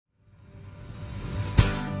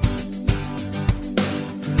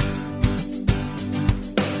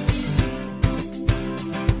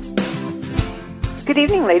Good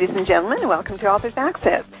evening, ladies and gentlemen, and welcome to Authors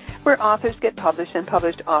Access, where authors get published and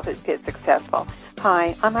published authors get successful.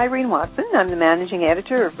 Hi, I'm Irene Watson. I'm the managing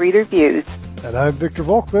editor of Reader Views. And I'm Victor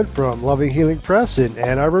Volkman from Loving Healing Press in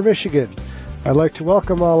Ann Arbor, Michigan. I'd like to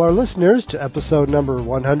welcome all our listeners to episode number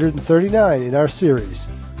 139 in our series.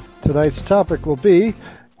 Tonight's topic will be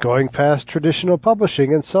going past traditional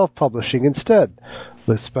publishing and self-publishing instead,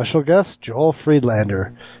 with special guest Joel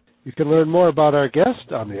Friedlander. You can learn more about our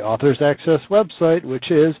guest on the Authors Access website,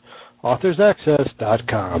 which is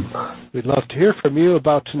authorsaccess.com. We'd love to hear from you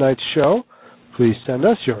about tonight's show. Please send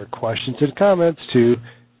us your questions and comments to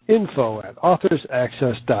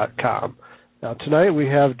info@authorsaccess.com. Now, tonight we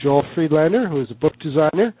have Joel Friedlander, who is a book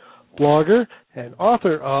designer, blogger, and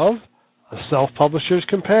author of A Self-Publisher's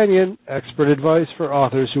Companion, Expert Advice for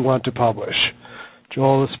Authors Who Want to Publish.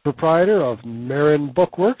 Joel is proprietor of Marin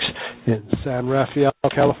Bookworks in San Rafael,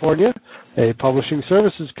 California, a publishing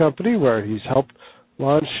services company where he's helped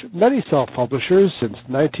launch many self-publishers since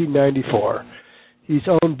 1994. He's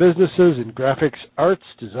owned businesses in graphics, arts,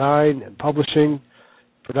 design, and publishing,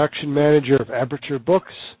 production manager of Aperture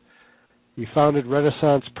Books. He founded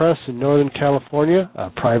Renaissance Press in Northern California, a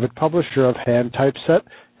private publisher of hand typeset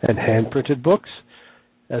and hand-printed books.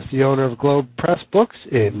 As the owner of Globe Press Books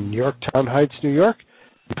in Yorktown Heights, New York,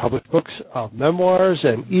 he published books of memoirs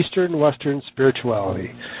and Eastern Western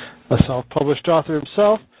spirituality. A self-published author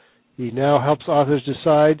himself, he now helps authors who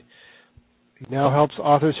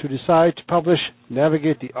decide to publish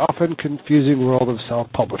navigate the often confusing world of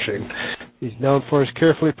self-publishing. He's known for his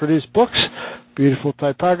carefully produced books, beautiful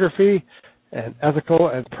typography, and ethical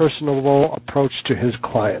and personable approach to his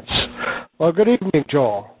clients. Well, good evening,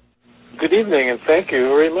 Joel. Good evening, and thank you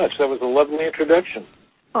very much. That was a lovely introduction.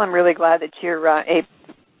 Well, I'm really glad that you're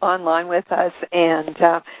online with us, and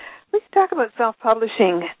let's talk about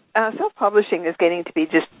self-publishing. Self-publishing is getting to be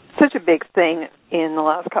just such a big thing in the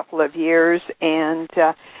last couple of years, and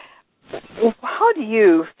how do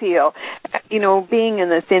you feel, being in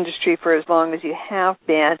this industry for as long as you have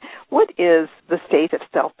been, what is the state of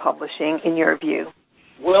self-publishing in your view?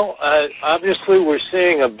 Well, obviously we're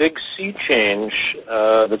seeing a big sea change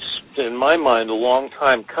that's, in my mind, a long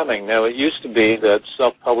time coming. Now, it used to be that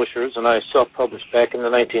self-publishers, and I self-published back in the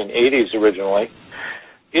 1980s originally,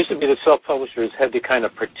 it used to be that self-publishers had to kind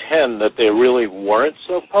of pretend that they really weren't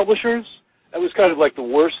self-publishers. That was kind of like the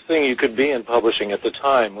worst thing you could be in publishing at the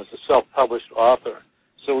time, was a self-published author.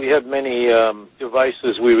 So we had many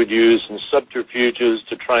devices we would use and subterfuges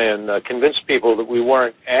to try and convince people that we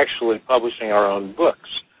weren't actually publishing our own books.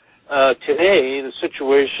 Today, the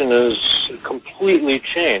situation is completely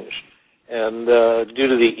changed. And due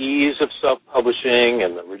to the ease of self-publishing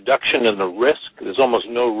and the reduction in the risk, there's almost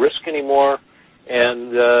no risk anymore.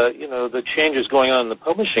 And, the changes going on in the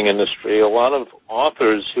publishing industry, a lot of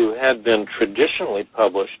authors who had been traditionally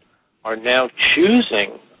published are now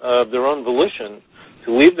choosing of their own volition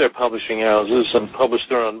to leave their publishing houses and publish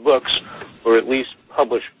their own books, or at least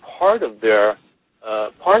publish part of the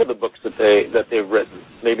books that they've written,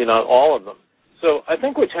 maybe not all of them. So I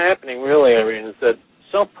think what's happening really, Irene, is that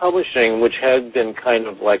self-publishing, which had been kind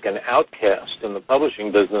of like an outcast in the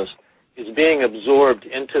publishing business, is being absorbed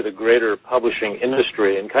into the greater publishing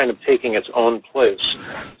industry and kind of taking its own place,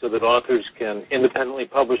 so that authors can independently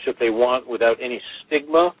publish if they want without any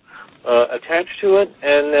stigma attached to it,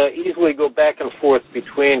 and easily go back and forth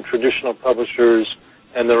between traditional publishers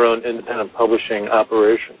and their own independent publishing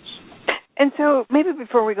operations. And so maybe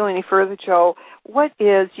before we go any further, Joe, what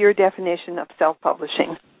is your definition of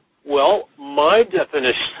self-publishing? Well, my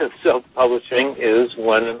definition of self-publishing is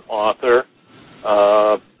when an author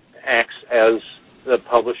acts as the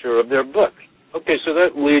publisher of their book. Okay, so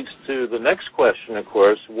that leads to the next question, of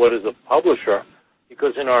course, what is a publisher?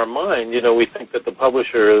 Because in our mind, we think that the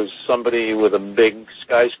publisher is somebody with a big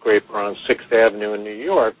skyscraper on 6th Avenue in New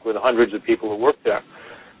York with hundreds of people who work there.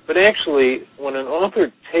 But actually, when an author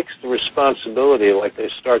takes the responsibility, like they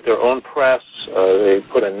start their own press, they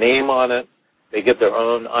put a name on it, they get their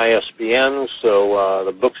own ISBN, so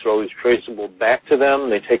the books are always traceable back to them.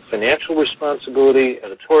 They take financial responsibility,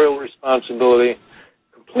 editorial responsibility,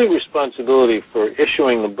 complete responsibility for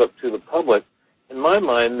issuing the book to the public. In my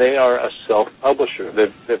mind, they are a self-publisher.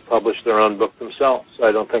 They've published their own book themselves.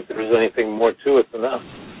 I don't think there's anything more to it than that.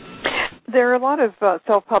 There are a lot of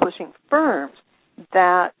self-publishing firms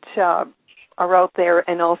that are out there,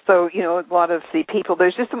 and also, a lot of the people,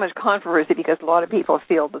 there's just so much controversy because a lot of people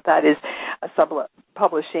feel that is a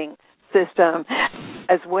sub-publishing system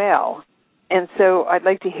as well. And so I'd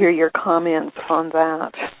like to hear your comments on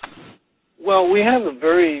that. Well, we have a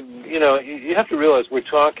very, you have to realize we're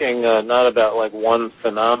talking not about like one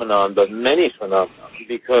phenomenon, but many phenomena,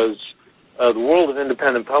 because the world of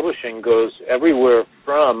independent publishing goes everywhere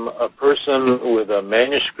from a person with a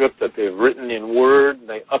manuscript that they've written in Word,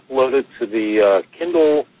 they upload it to the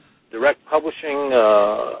Kindle Direct Publishing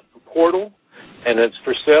portal, and it's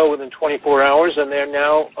for sale within 24 hours, and they're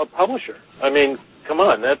now a publisher. I mean, come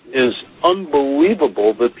on, that is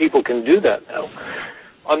unbelievable that people can do that now.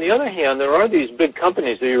 On the other hand, there are these big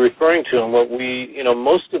companies that you're referring to, and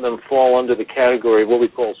most of them fall under the category of what we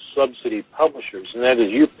call subsidy publishers, and that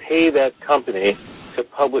is you pay that company to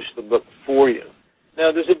publish the book for you.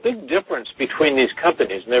 Now, there's a big difference between these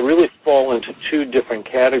companies, and they really fall into two different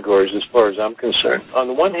categories as far as I'm concerned. On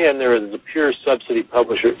the one hand, there are the pure subsidy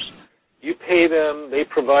publishers. You pay them, they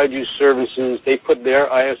provide you services, they put their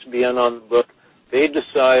ISBN on the book, they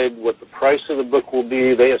decide what the price of the book will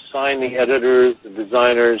be. They assign the editors, the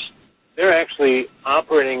designers. They're actually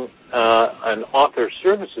operating an author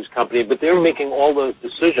services company, but they're making all those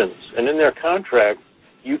decisions. And in their contract,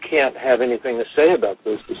 you can't have anything to say about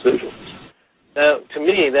those decisions. Now, to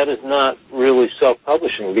me, that is not really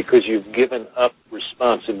self-publishing because you've given up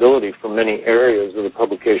responsibility for many areas of the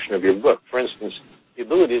publication of your book. For instance, the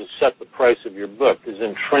ability to set the price of your book is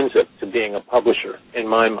intrinsic to being a publisher, in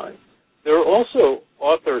my mind. There are also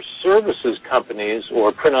author services companies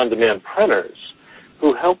or print-on-demand printers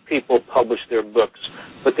who help people publish their books,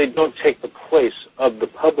 but they don't take the place of the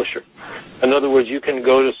publisher. In other words, you can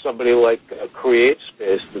go to somebody like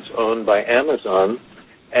CreateSpace that's owned by Amazon,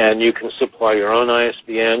 and you can supply your own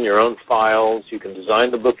ISBN, your own files, you can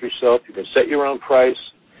design the book yourself, you can set your own price,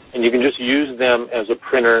 and you can just use them as a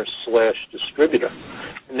printer/distributor.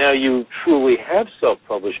 Now you truly have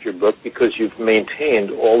self-published your book because you've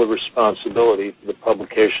maintained all the responsibility for the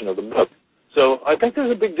publication of the book. So I think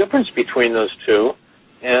there's a big difference between those two.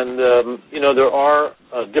 And, there are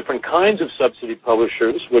different kinds of subsidy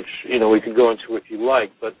publishers, which, we could go into if you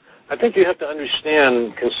like. But I think you have to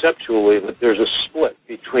understand conceptually that there's a split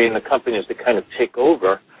between the companies that kind of take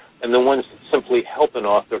over and the ones that simply help an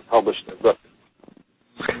author publish their book.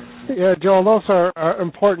 Yeah, Joel, those are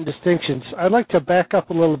important distinctions. I'd like to back up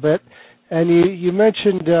a little bit. And you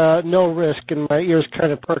mentioned no risk, and my ears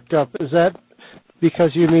kind of perked up. Is that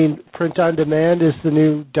because you mean print-on-demand is the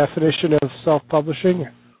new definition of self-publishing?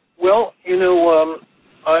 Well,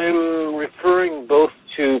 I'm referring both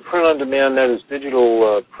to print-on-demand, that is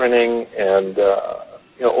digital printing and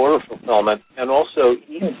order fulfillment, and also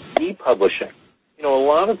e-publishing. A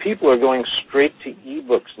lot of people are going straight to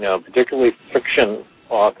e-books now, particularly fiction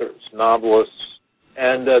authors, novelists,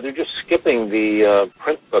 and they're just skipping the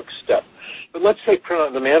print book step. But let's take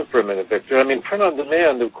print-on-demand for a minute, Victor. I mean,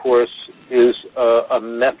 print-on-demand, of course, is a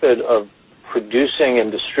method of producing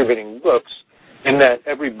and distributing books in that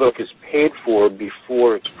every book is paid for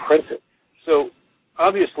before it's printed. So,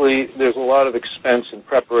 obviously, there's a lot of expense and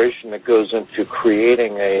preparation that goes into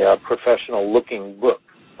creating a professional-looking book.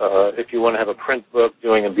 If you want to have a print book,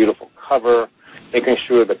 doing a beautiful cover, making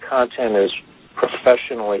sure the content is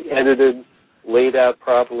professionally edited, laid out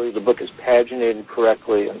properly, the book is paginated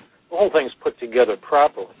correctly, and the whole thing's put together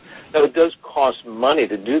properly. Now, it does cost money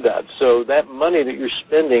to do that, so that money that you're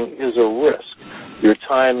spending is a risk, your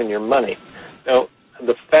time and your money. Now,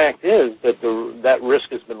 the fact is that that risk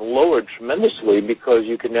has been lowered tremendously because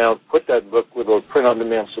you can now put that book with a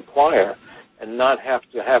print-on-demand supplier and not have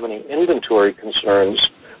to have any inventory concerns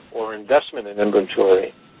or investment in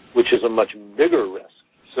inventory, which is a much bigger risk.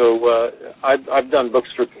 So I've done books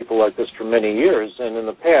for people like this for many years, and in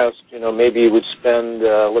the past, maybe you would spend,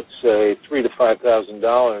 let's say, $3,000 to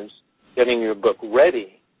 $5,000 getting your book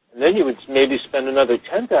ready, and then you would maybe spend another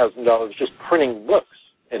 $10,000 just printing books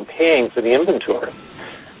and paying for the inventory.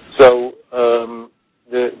 So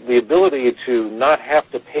the ability to not have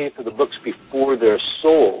to pay for the books before they're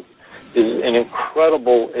sold is an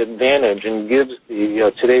incredible advantage and gives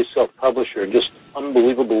the today's self-publisher just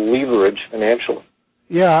unbelievable leverage financially.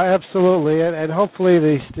 Yeah, absolutely, and hopefully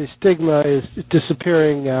the stigma is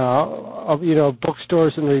disappearing of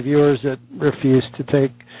bookstores and reviewers that refuse to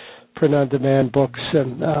take print-on-demand books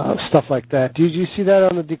and stuff like that. Do you see that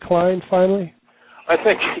on the decline finally? I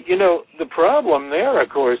think the problem there, of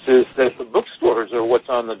course, is that the bookstores are what's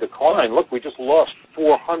on the decline. Look, we just lost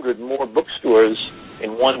 400 more bookstores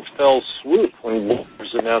in one fell swoop when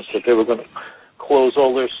Books announced that they were going to close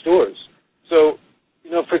all their stores. So,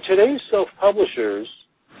 for today's self-publishers,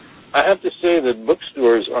 I have to say that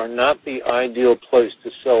bookstores are not the ideal place to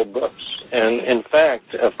sell books. And in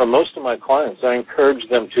fact, for most of my clients, I encourage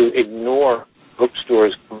them to ignore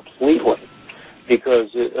bookstores completely because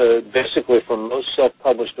basically for most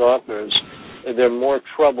self-published authors, they're more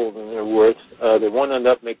trouble than they're worth. They won't end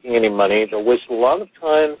up making any money. They'll waste a lot of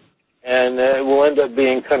time and it will end up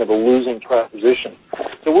being kind of a losing proposition.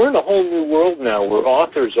 So we're in a whole new world now where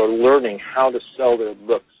authors are learning how to sell their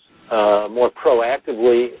books more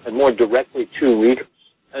proactively and more directly to readers.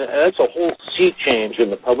 And that's a whole sea change in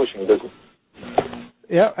the publishing business.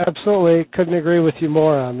 Yeah, absolutely. Couldn't agree with you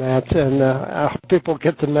more on that. And I hope people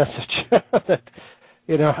get the message that,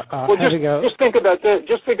 just think about that.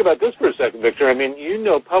 Just think about this for a second, Victor. I mean,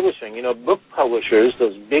 publishing. Book publishers,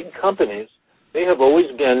 those big companies, they have always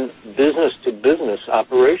been business-to-business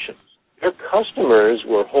operations. Their customers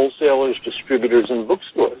were wholesalers, distributors, and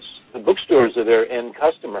bookstores. The bookstores are their end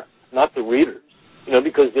customer, not the readers,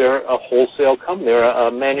 because they're a wholesale company. They're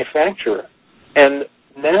a manufacturer. And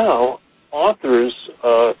now authors,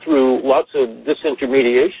 through lots of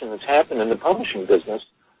disintermediation that's happened in the publishing business,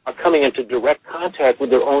 are coming into direct contact with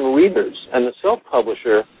their own readers. And the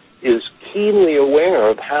self-publisher is keenly aware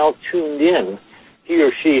of how tuned in he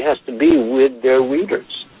or she has to be with their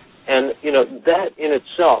readers. And, that in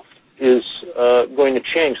itself is going to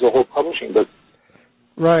change the whole publishing business.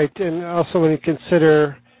 Right. And also when you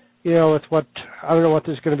consider, with I don't know what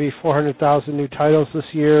there's going to be 400,000 new titles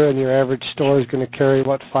this year, and your average store is going to carry,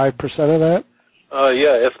 5% of that?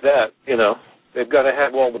 Yeah, if that, they've got to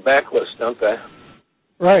have all the backlists, don't they?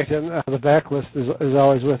 Right, and the backlist is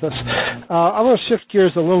always with us. I'm going to shift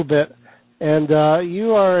gears a little bit, and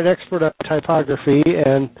you are an expert on typography,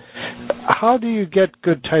 and how do you get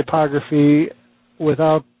good typography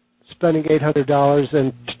without spending $800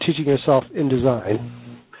 and teaching yourself InDesign?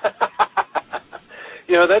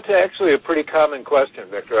 That's actually a pretty common question,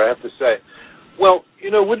 Victor, I have to say. Well,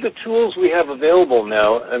 with the tools we have available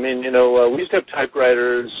now, I mean, we used to have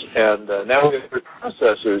typewriters, and now we have word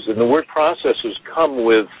processors, and the word processors come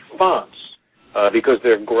with fonts because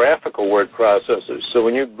they're graphical word processors. So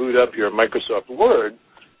when you boot up your Microsoft Word,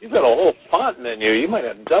 you've got a whole font menu. You might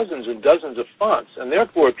have dozens and dozens of fonts, and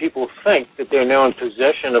therefore people think that they're now in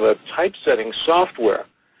possession of a typesetting software.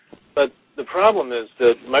 But the problem is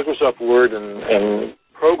that Microsoft Word and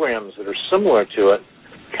programs that are similar to it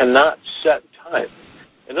cannot set type.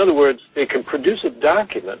 In other words, they can produce a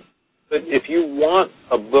document, but if you want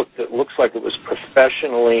a book that looks like it was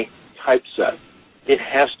professionally typeset, it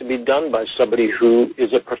has to be done by somebody who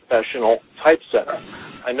is a professional typesetter.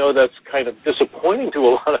 I know that's kind of disappointing to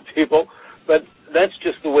a lot of people, but that's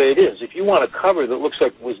just the way it is. If you want a cover that looks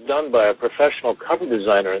like it was done by a professional cover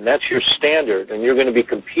designer, and that's your standard, and you're going to be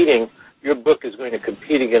competing, your book is going to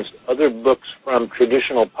compete against other books from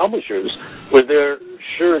traditional publishers where they're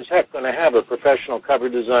sure as heck going to have a professional cover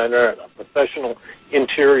designer and a professional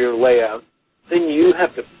interior layout, then you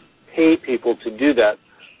have to pay people to do that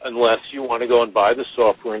unless you want to go and buy the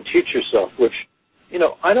software and teach yourself, which,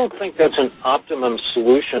 I don't think that's an optimum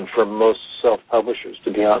solution for most self-publishers,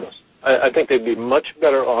 to be honest. I think they'd be much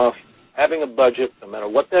better off having a budget, no matter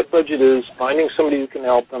what that budget is, finding somebody who can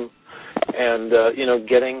help them, and,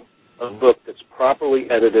 getting a book that's properly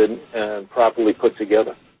edited and properly put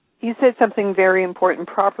together. You said something very important,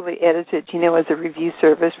 properly edited. As a review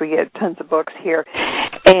service, we get tons of books here.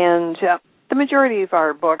 And the majority of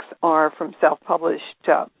our books are from self-published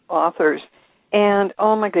authors. And,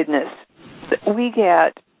 oh, my goodness,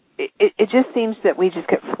 it just seems that we just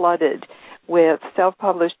get flooded with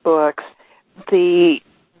self-published books. They're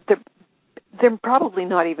probably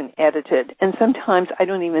not even edited. And sometimes I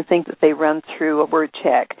don't even think that they run through a word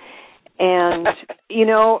check. And,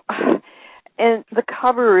 and the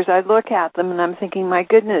covers, I look at them and I'm thinking, my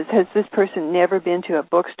goodness, has this person never been to a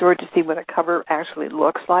bookstore to see what a cover actually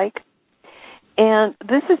looks like? And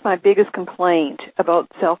this is my biggest complaint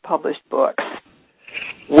about self-published books.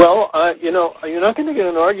 Well, you're not going to get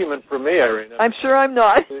an argument from me, Irina. I'm sure I'm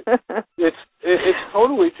not. It's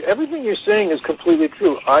totally, everything you're saying is completely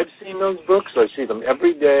true. I've seen those books. I see them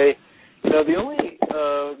every day. The only,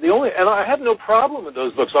 and I have no problem with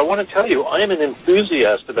those books. I want to tell you, I am an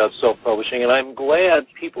enthusiast about self-publishing, and I'm glad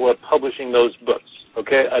people are publishing those books.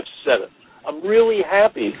 Okay, I've said it. I'm really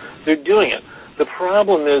happy they're doing it. The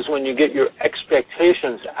problem is when you get your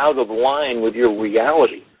expectations out of line with your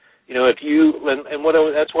reality.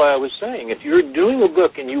 That's why I was saying, if you're doing a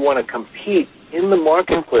book and you want to compete in the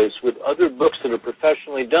marketplace with other books that are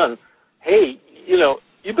professionally done, hey,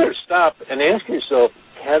 you better stop and ask yourself,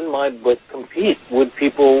 can my book compete? Would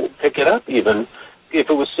people pick it up even if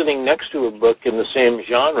it was sitting next to a book in the same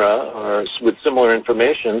genre or with similar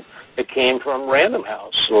information that came from Random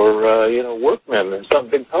House or, Workman or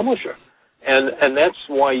some big publisher? And that's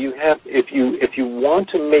why you have, if you want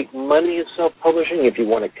to make money in self-publishing, if you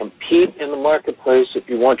want to compete in the marketplace, if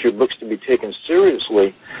you want your books to be taken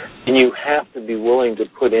seriously, then you have to be willing to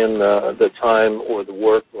put in the time or the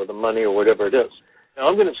work or the money or whatever it is. Now,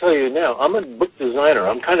 I'm going to tell you now, I'm a book designer.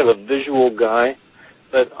 I'm kind of a visual guy,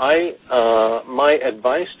 but my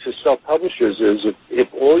advice to self-publishers is if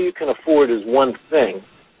all you can afford is one thing,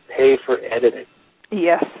 pay for editing.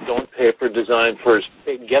 Yes. Don't pay for design first.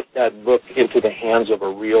 Get that book into the hands of a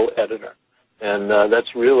real editor. And that's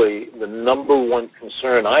really the number one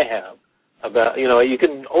concern I have about, you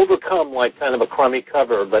can overcome like kind of a crummy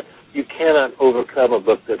cover, but you cannot overcome a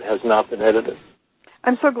book that has not been edited.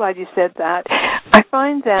 I'm so glad you said that. I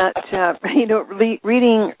find that,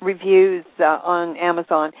 reading reviews on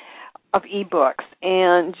Amazon of ebooks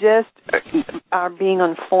and just being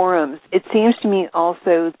on forums, it seems to me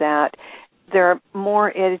also that there are more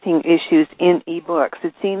editing issues in ebooks.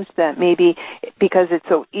 It seems that maybe because it's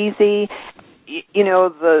so easy,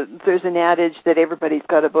 there's an adage that everybody's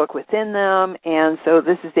got a book within them, and so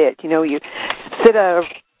this is it. You sit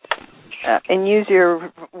and use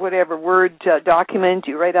your whatever Word document.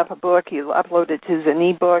 You write up a book, you upload it as an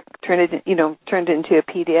ebook, turn it into a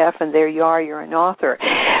PDF, and there you are. You're an author.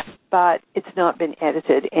 But it's not been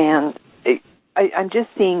edited, and I'm just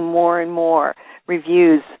seeing more and more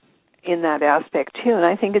reviews in that aspect too, and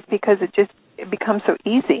I think it's because it becomes so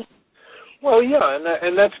easy. Well, yeah,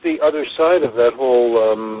 and that's the other side of that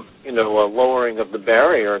whole, lowering of the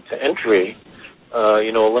barrier to entry.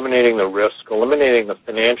 Eliminating the risk, eliminating the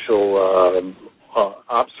financial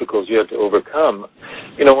obstacles you have to overcome.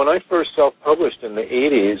 When I first self-published in the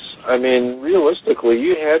 80s, I mean, realistically,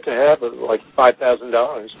 you had to have like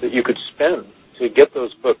 $5,000 that you could spend to get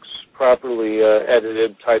those books properly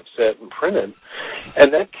edited, typeset, and printed.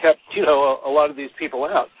 And that kept, a lot of these people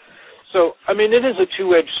out. So, I mean, it is a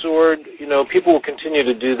two-edged sword. People will continue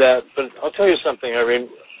to do that. But I'll tell you something, Irene.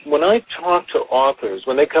 When I talk to authors,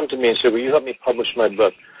 when they come to me and say, will you help me publish my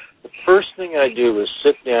book, the first thing I do is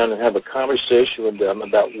sit down and have a conversation with them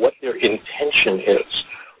about what their intention is.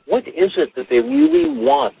 What is it that they really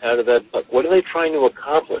want out of that book? What are they trying to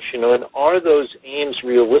accomplish? And are those aims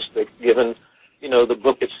realistic given, the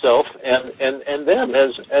book itself and them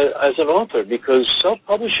as an author? Because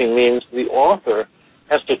self-publishing means the author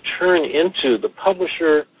has to turn into the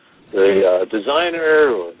publisher, the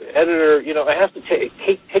designer, or the editor. I have to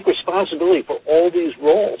take responsibility for all these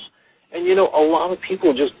roles. And, a lot of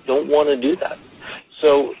people just don't want to do that.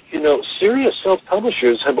 So, serious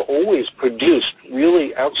self-publishers have always produced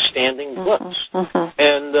really outstanding books.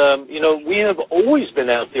 And, we have always been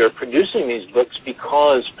out there producing these books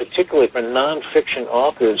because, particularly for nonfiction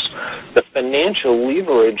authors, the financial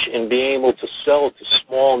leverage in being able to sell to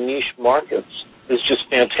small niche markets is just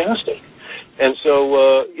fantastic. And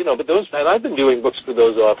so, and I've been doing books for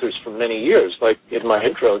those authors for many years, like in my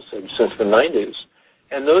intro said, since the 90s.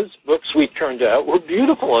 And those books we turned out were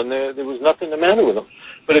beautiful, and there was nothing the matter with them.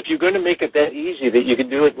 But if you're going to make it that easy that you can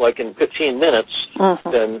do it like in 15 minutes,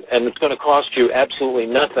 then and it's going to cost you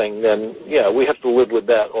absolutely nothing, then, yeah, we have to live with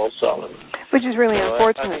that also. Which is really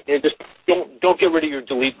unfortunate. Just don't get rid of your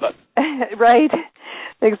delete button. Right.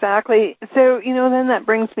 Exactly. So, then that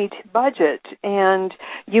brings me to budget. And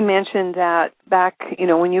you mentioned that back,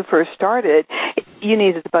 when you first started, you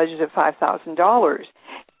needed a budget of $5,000.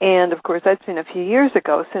 And, of course, that's been a few years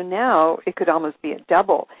ago. So now it could almost be a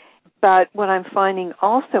double. But what I'm finding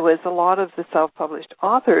also is a lot of the self-published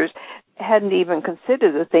authors hadn't even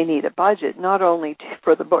considered that they need a budget, not only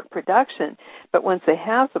for the book production, but once they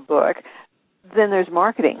have the book, then there's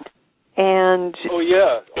marketing. And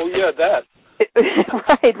that.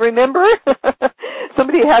 Right, remember?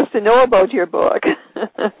 Somebody has to know about your book.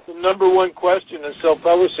 The number one question in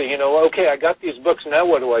self-publishing, okay, I got these books, now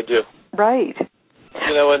what do I do? Right. This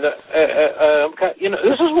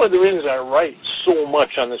is one of the reasons I write so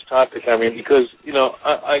much on this topic. I mean, because,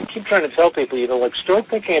 I keep trying to tell people, start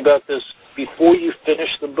thinking about this before you finish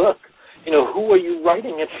the book. Who are you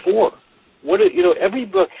writing it for? Every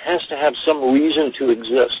book has to have some reason to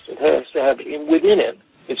exist. It has to have within it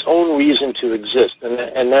its own reason to exist,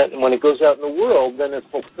 and that when it goes out in the world, then it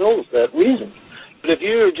fulfills that reason. But if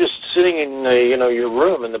you're just sitting in your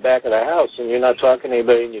room in the back of the house and you're not talking to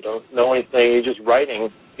anybody and you don't know anything, you're just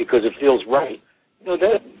writing because it feels right,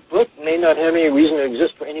 that book may not have any reason to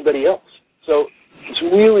exist for anybody else. So it's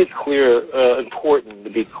really important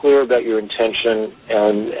to be clear about your intention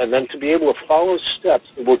and then to be able to follow steps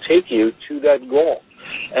that will take you to that goal.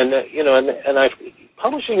 And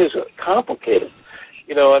publishing is complicated.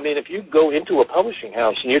 If you go into a publishing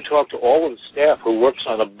house and you talk to all of the staff who works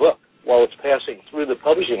on a book while it's passing through the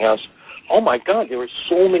publishing house, oh my God, there are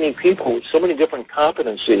so many people with so many different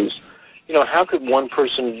competencies. How could one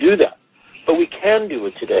person do that? But we can do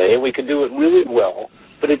it today, and we can do it really well,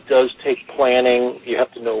 but it does take planning. You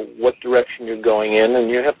have to know what direction you're going in, and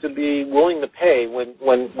you have to be willing to pay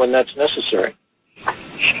when that's necessary.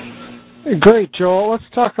 Great, Joel. Let's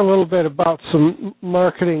talk a little bit about some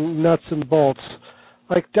marketing nuts and bolts.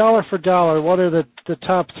 Like dollar for dollar, what are the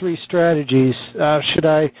top 3 strategies? Should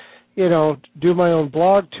I, do my own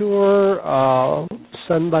blog tour,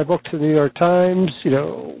 send my book to the New York Times?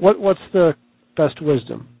 What's the best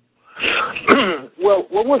wisdom? Well,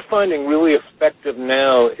 what we're finding really effective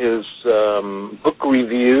now is book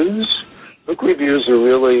reviews. Book reviews are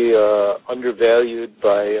really undervalued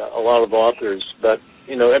by a lot of authors, but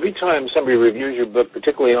every time somebody reviews your book,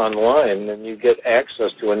 particularly online, then you get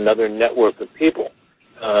access to another network of people.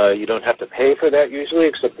 You don't have to pay for that usually,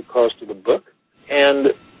 except the cost of the book. And,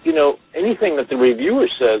 anything that the reviewer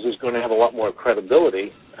says is going to have a lot more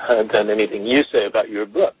credibility than anything you say about your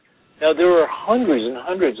book. Now, there are hundreds and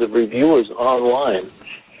hundreds of reviewers online,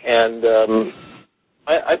 and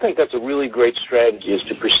I think that's a really great strategy, is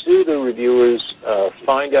to pursue the reviewers,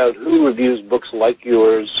 find out who reviews books like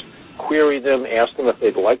yours, query them, ask them if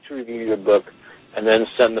they'd like to review your book, and then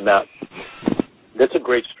send them out. That's a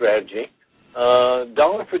great strategy.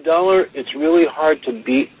 Dollar for dollar, it's really hard to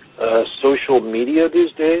beat social media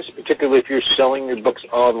these days, particularly if you're selling your books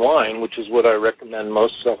online, which is what I recommend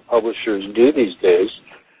most self-publishers do these days.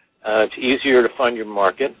 It's easier to find your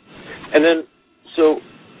market. And then, so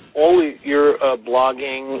all your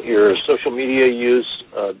blogging, your social media use,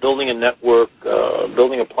 building a network,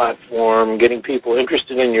 building a platform, getting people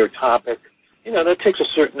interested in your topic, that takes a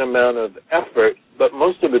certain amount of effort, but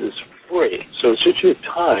most of it is free. So it's just your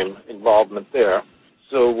time involvement there.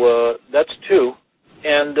 So that's 2.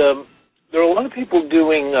 And there are a lot of people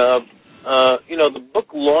doing, the book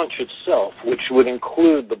launch itself, which would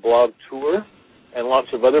include the blog tour and lots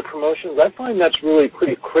of other promotions. I find that's really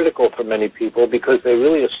pretty critical for many people because they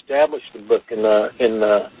really establish the book in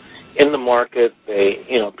the market. They,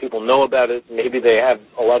 people know about it. Maybe they have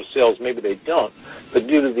a lot of sales, maybe they don't. But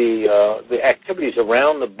due to the activities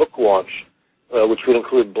around the book launch, which would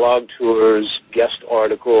include blog tours, guest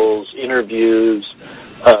articles, interviews,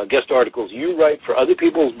 guest articles you write for other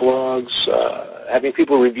people's blogs, having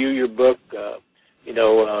people review your book,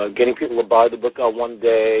 getting people to buy the book on one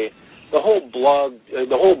day. The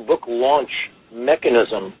whole book launch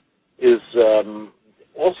mechanism is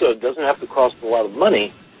also doesn't have to cost a lot of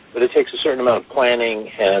money, but it takes a certain amount of planning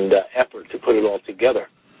and effort to put it all together.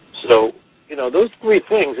 So, those 3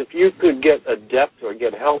 things, if you could get adept or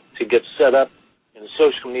get help to get set up in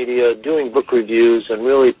social media, doing book reviews, and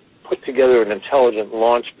really put together an intelligent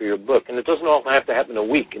launch for your book, and it doesn't all have to happen in a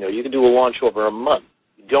week. You can do a launch over a month.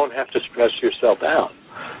 You don't have to stress yourself out.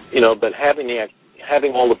 But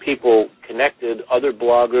having all the people connected, other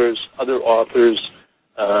bloggers, other authors,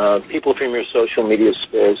 people from your social media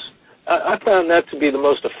space, I found that to be the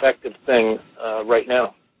most effective thing right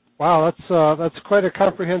now. Wow, that's quite a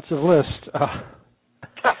comprehensive list.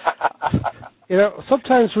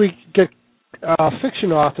 Sometimes we get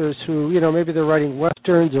fiction authors who, maybe they're writing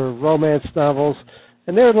westerns or romance novels,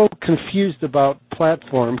 and they're a little confused about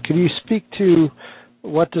platform. Can you speak to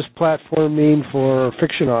what does platform mean for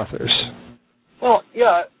fiction authors? Well,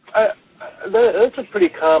 yeah, that's a pretty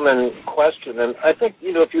common question, and I think,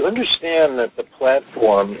 if you understand that the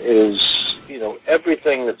platform is,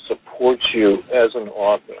 everything that supports you as an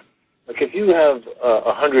author. Like if you have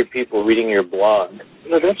 100 people reading your blog,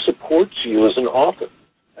 that supports you as an author.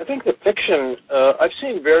 I think that fiction, I've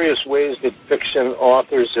seen various ways that fiction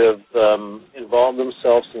authors have involved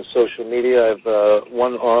themselves in social media. I have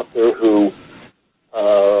one author who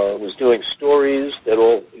was doing stories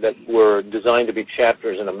that were designed to be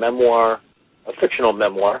chapters in a memoir, a fictional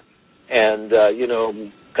memoir, and,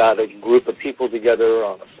 got a group of people together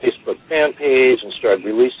on a Facebook fan page and started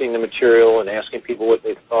releasing the material and asking people what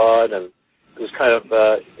they thought, and it was kind of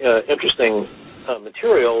interesting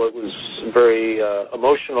material. It was very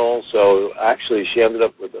emotional, so actually she ended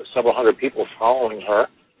up with several hundred people following her.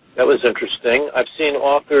 That was interesting. I've seen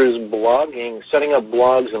authors setting up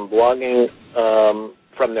blogs and blogging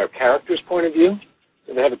from their character's point of view.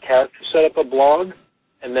 So they have a character set up a blog,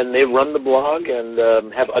 and then they run the blog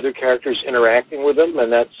and have other characters interacting with them,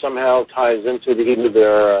 and that somehow ties into either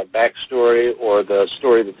their backstory or the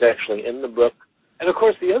story that's actually in the book. And, of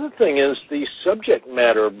course, the other thing is the subject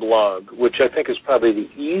matter blog, which I think is probably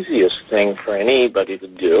the easiest thing for anybody to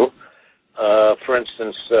do. For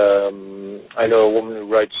instance, I know a woman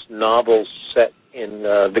who writes novels set in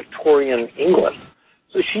Victorian England.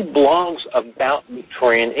 So she blogs about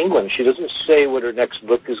Victorian England. She doesn't say what her next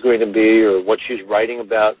book is going to be or what she's writing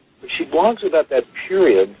about, but she blogs about that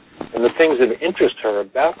period and the things that interest her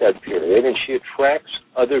about that period, and she attracts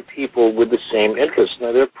other people with the same interests.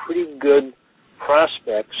 Now, they're pretty good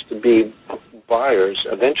prospects to be buyers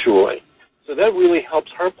eventually. So that really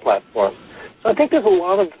helps her platform. So I think there's a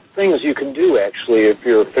lot of things you can do, actually, if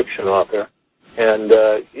you're a fiction author. And,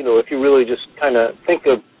 if you really just kind of think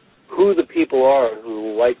of who the people are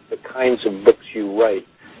who like the kinds of books you write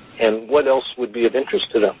and what else would be of interest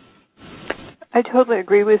to them. I totally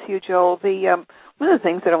agree with you, Joel. One of the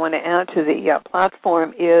things that I want to add to the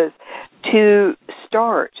platform is to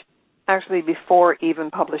start actually before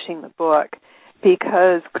even publishing the book,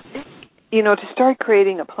 because to start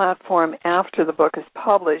creating a platform after the book is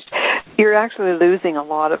published, you're actually losing a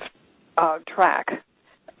lot of track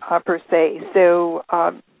per se. So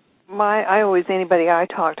anybody I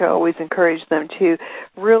talk to, I always encourage them to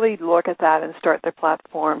really look at that and start their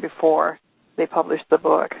platform before they publish the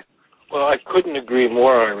book. Well, I couldn't agree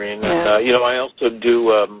more, Irene. Yeah. And, I also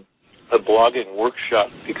do a blogging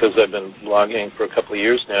workshop because I've been blogging for a couple of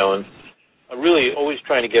years now, and I'm really always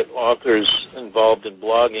trying to get authors involved in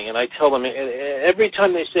blogging. And I tell them, every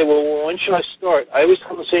time they say, well, when should I start? I always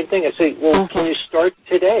tell them the same thing. I say, well, can you start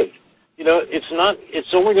today?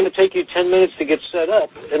 It's only going to take you 10 minutes to get set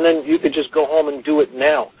up, and then you could just go home and do it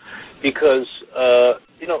now. Because,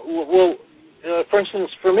 for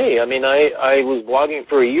instance, for me, I was blogging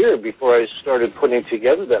for a year before I started putting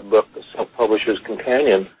together that book, The Self-Publisher's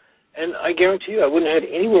Companion. And I guarantee you I wouldn't have had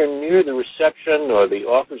anywhere near the reception or the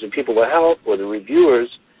offers of people to help or the reviewers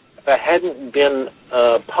if I hadn't been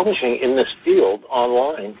publishing in this field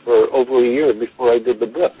online for over a year before I did the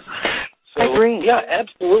book. So, I agree. Yeah,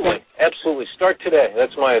 absolutely. Absolutely. Start today.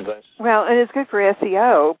 That's my advice. Well, and it's good for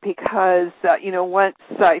SEO because, once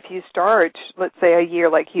if you start, let's say a year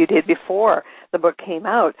like you did before the book came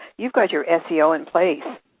out, you've got your SEO in place.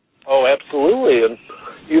 Oh, absolutely. And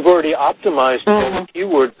you've already optimized all the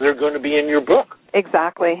keywords that are going to be in your book.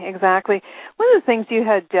 Exactly. One of the things you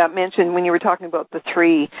had mentioned when you were talking about the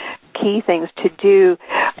 3 key things to do,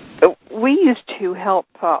 we used to help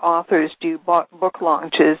authors do book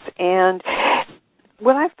launches, and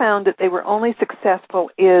what I found that they were only successful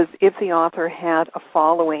is if the author had a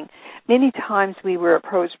following. Many times we were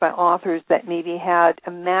approached by authors that maybe had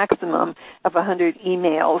a maximum of 100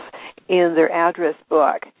 emails in their address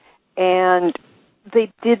book, and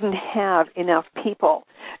they didn't have enough people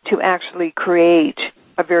to actually create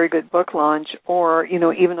a very good book launch or,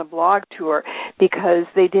 even a blog tour because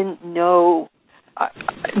they didn't know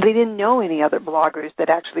any other bloggers that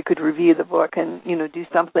actually could review the book and, do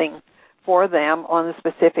something for them on a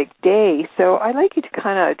specific day. So I'd like you to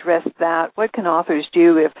kind of address that. What can authors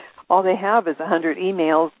do if all they have is 100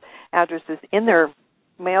 emails addresses in their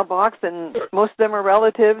mailbox, and most of them are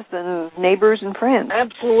relatives and neighbors and friends?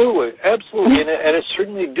 Absolutely, and it's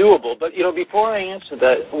certainly doable. But before I answer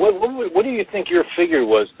that, what do you think your figure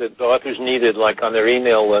was that the authors needed, like on their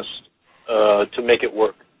email list, to make it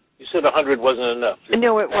work? You said 100 wasn't enough.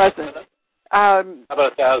 No, it wasn't. How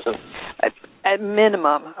about 1,000? At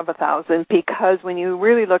minimum of 1,000, because when you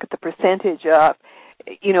really look at the percentage of,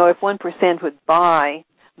 if 1% would buy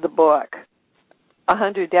the book,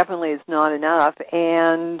 100 definitely is not enough,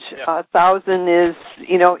 and 1,000 is,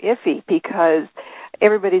 iffy because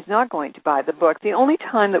everybody's not going to buy the book. The only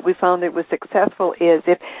time that we found it was successful is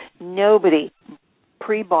if nobody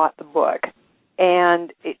pre-bought the book,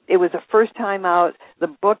 and it was the first time out, the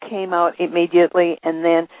book came out immediately, and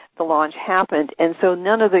then the launch happened, and so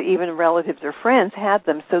none of the even relatives or friends had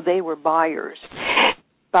them, so they were buyers.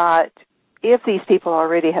 But if these people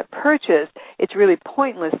already have purchased, it's really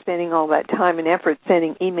pointless spending all that time and effort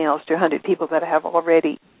sending emails to 100 people that have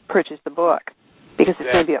already purchased the book because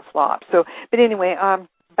it's going to be a flop. So, but anyway,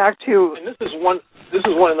 back to... And this is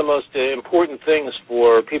one of the most important things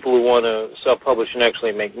for people who want to self-publish and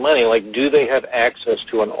actually make money. Like, do they have access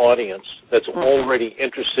to an audience that's already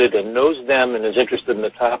interested and knows them and is interested in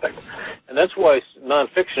the topic? And that's why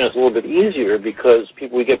nonfiction is a little bit easier because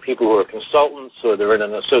we get people who are consultants or they're in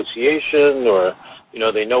an association or,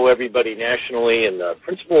 they know everybody nationally in the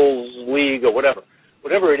Principals League or whatever.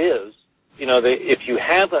 Whatever it is, if you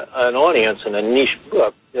have an audience and a niche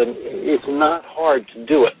book, then it's not hard to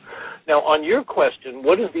do it. Now, on your question,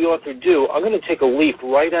 what does the author do? I'm going to take a leaf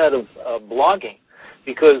right out of blogging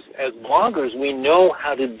because as bloggers, we know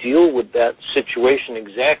how to deal with that situation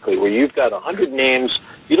exactly where you've got 100 names,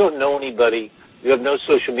 you don't know anybody, you have no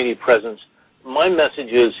social media presence. My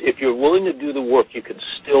message is if you're willing to do the work, you can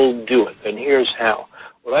still do it, and here's how.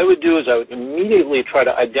 What I would do is I would immediately try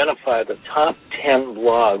to identify the top 10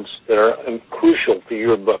 blogs that are crucial for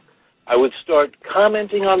your book. I would start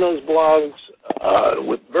commenting on those blogs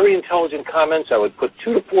with very intelligent comments. I would put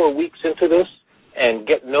 2 to 4 weeks into this, and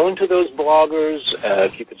get known to those bloggers.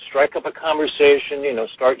 If you could strike up a conversation,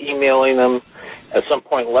 start emailing them. At some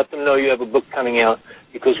point, let them know you have a book coming out,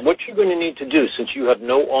 because what you're going to need to do, since you have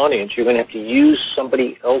no audience, you're going to have to use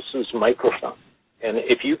somebody else's microphone. And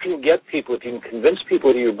if you can convince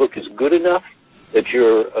people that your book is good enough, that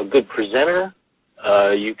you're a good presenter,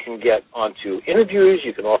 you can get onto interviews,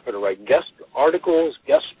 you can offer to write guest articles,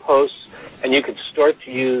 guest posts, and you can start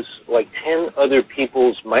to use like 10 other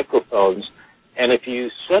people's microphones. And if you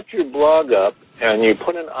set your blog up and you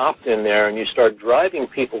put an opt-in there and you start driving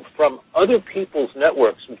people from other people's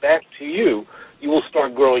networks back to you, you will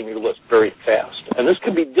start growing your list very fast. And this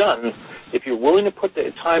can be done if you're willing to put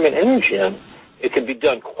the time and energy in. It can be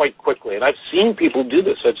done quite quickly. And I've seen people do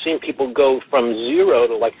this. I've seen people go from zero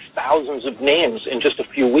to like thousands of names in just a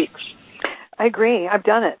few weeks. I agree. I've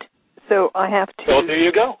done it. So I have to. So there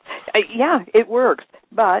you go. Yeah, it works.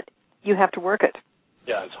 But you have to work it.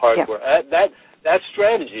 Yeah, it's hard work. That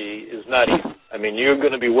strategy is not easy. I mean, you're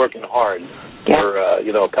going to be working hard for, a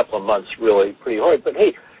couple of months, really pretty hard. But,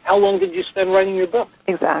 hey, how long did you spend writing your book?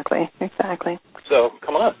 Exactly. So,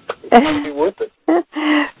 come on. It's going to be worth it.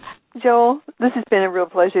 Joel, this has been a real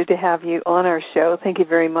pleasure to have you on our show. Thank you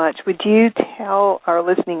very much. Would you tell our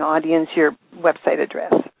listening audience your website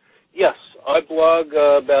address? Yes. I blog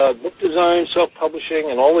about book design, self-publishing,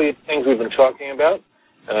 and all the things we've been talking about.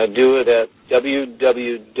 Do it at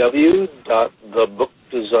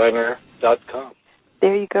www.thebookdesigner.com.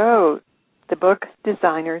 There you go,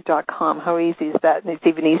 thebookdesigner.com. How easy is that? And it's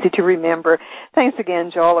even easy to remember. Thanks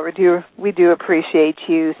again, Joel. We do appreciate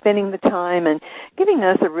you spending the time and giving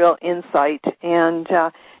us a real insight and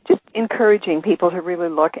just encouraging people to really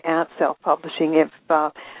look at self-publishing if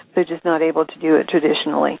they're just not able to do it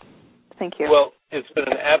traditionally. Thank you. Well, it's been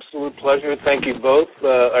an absolute pleasure. Thank you both,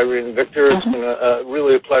 Irene and Victor. It's been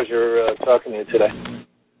really a pleasure talking to you today.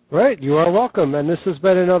 Right, you are welcome. And this has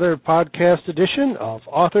been another podcast edition of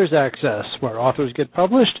Authors Access, where authors get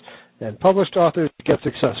published and published authors get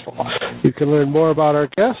successful. You can learn more about our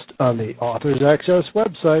guest on the Authors Access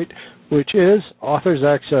website, which is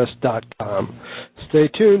authorsaccess.com. Stay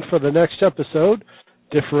tuned for the next episode,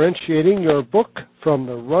 Differentiating Your Book from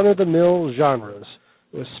the Run-of-the-Mill Genres,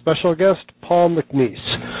 with special guest Paul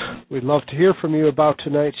McNeese. We'd love to hear from you about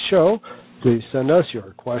tonight's show. Please send us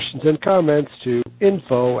your questions and comments to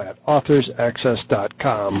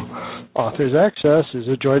info@authorsaccess.com. Authors Access is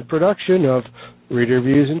a joint production of Reader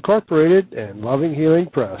Views Incorporated and Loving Healing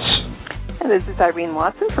Press. And this is Irene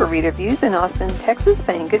Watson for Reader Views in Austin, Texas,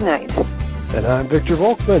 saying good night. And I'm Victor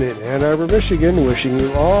Volkman in Ann Arbor, Michigan, wishing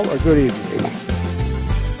you all a good evening.